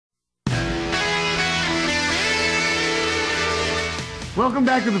Welcome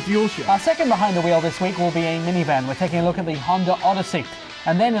back to the Fuel Show. Our second behind the wheel this week will be a minivan. We're taking a look at the Honda Odyssey.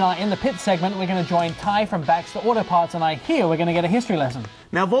 And then in our In the Pit segment, we're going to join Ty from Baxter Auto Parts, and I hear we're going to get a history lesson.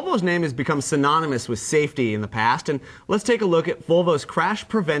 Now, Volvo's name has become synonymous with safety in the past, and let's take a look at Volvo's crash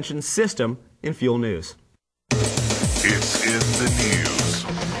prevention system in Fuel News. It's in the news.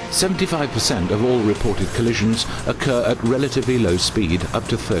 75% of all reported collisions occur at relatively low speed, up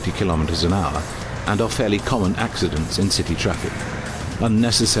to 30 kilometers an hour, and are fairly common accidents in city traffic.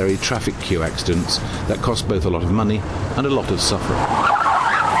 Unnecessary traffic queue accidents that cost both a lot of money and a lot of suffering.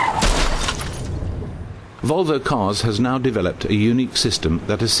 Volvo Cars has now developed a unique system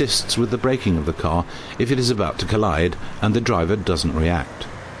that assists with the braking of the car if it is about to collide and the driver doesn't react.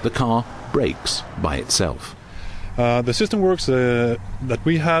 The car brakes by itself. The system works that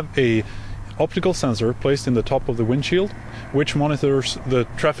we have a optical sensor placed in the top of the windshield, which monitors the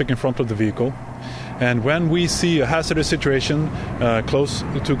traffic in front of the vehicle. And when we see a hazardous situation close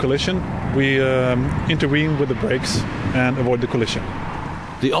to collision, we intervene with the brakes and avoid the collision.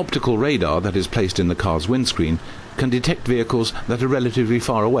 The optical radar that is placed in the car's windscreen can detect vehicles that are relatively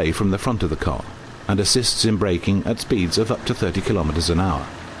far away from the front of the car and assists in braking at speeds of up to 30 kilometers an hour.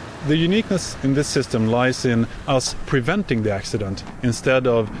 The uniqueness in this system lies in us preventing the accident instead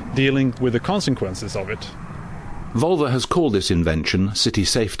of dealing with the consequences of it. Volvo has called this invention city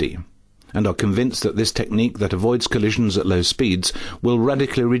safety, and are convinced that this technique that avoids collisions at low speeds will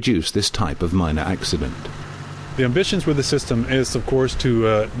radically reduce this type of minor accident. The ambitions with the system is, of course,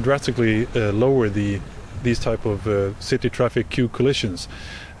 to drastically lower these type of city traffic queue collisions.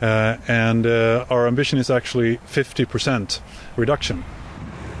 And our ambition is actually 50% reduction.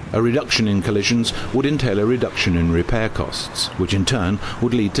 A reduction in collisions would entail a reduction in repair costs, which in turn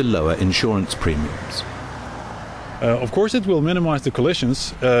would lead to lower insurance premiums. Of course it will minimize the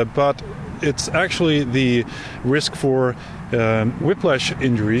collisions, but it's actually the risk for whiplash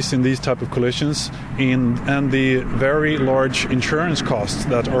injuries in these type of collisions and the very large insurance costs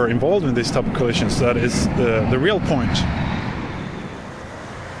that are involved in these type of collisions that is the real point.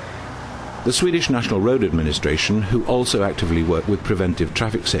 The Swedish National Road Administration, who also actively work with preventive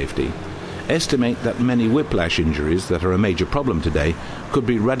traffic safety, estimate that many whiplash injuries that are a major problem today could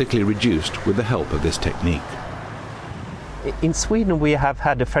be radically reduced with the help of this technique. In Sweden we have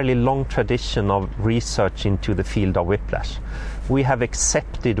had a fairly long tradition of research into the field of whiplash. We have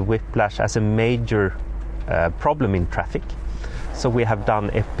accepted whiplash as a major problem in traffic. So we have done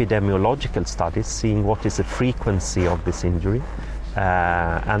epidemiological studies seeing what is the frequency of this injury.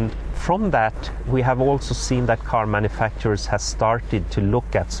 And from that we have also seen that car manufacturers have started to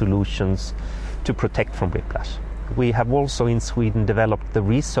look at solutions to protect from whiplash. We have also in Sweden developed the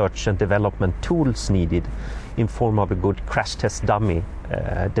research and development tools needed in form of a good crash test dummy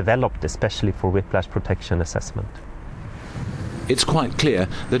developed especially for whiplash protection assessment. It's quite clear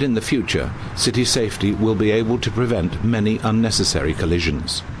that in the future, city safety will be able to prevent many unnecessary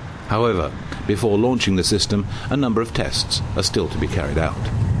collisions. However, before launching the system, a number of tests are still to be carried out.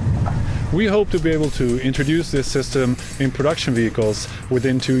 We hope to be able to introduce this system in production vehicles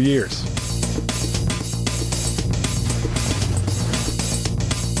within 2 years.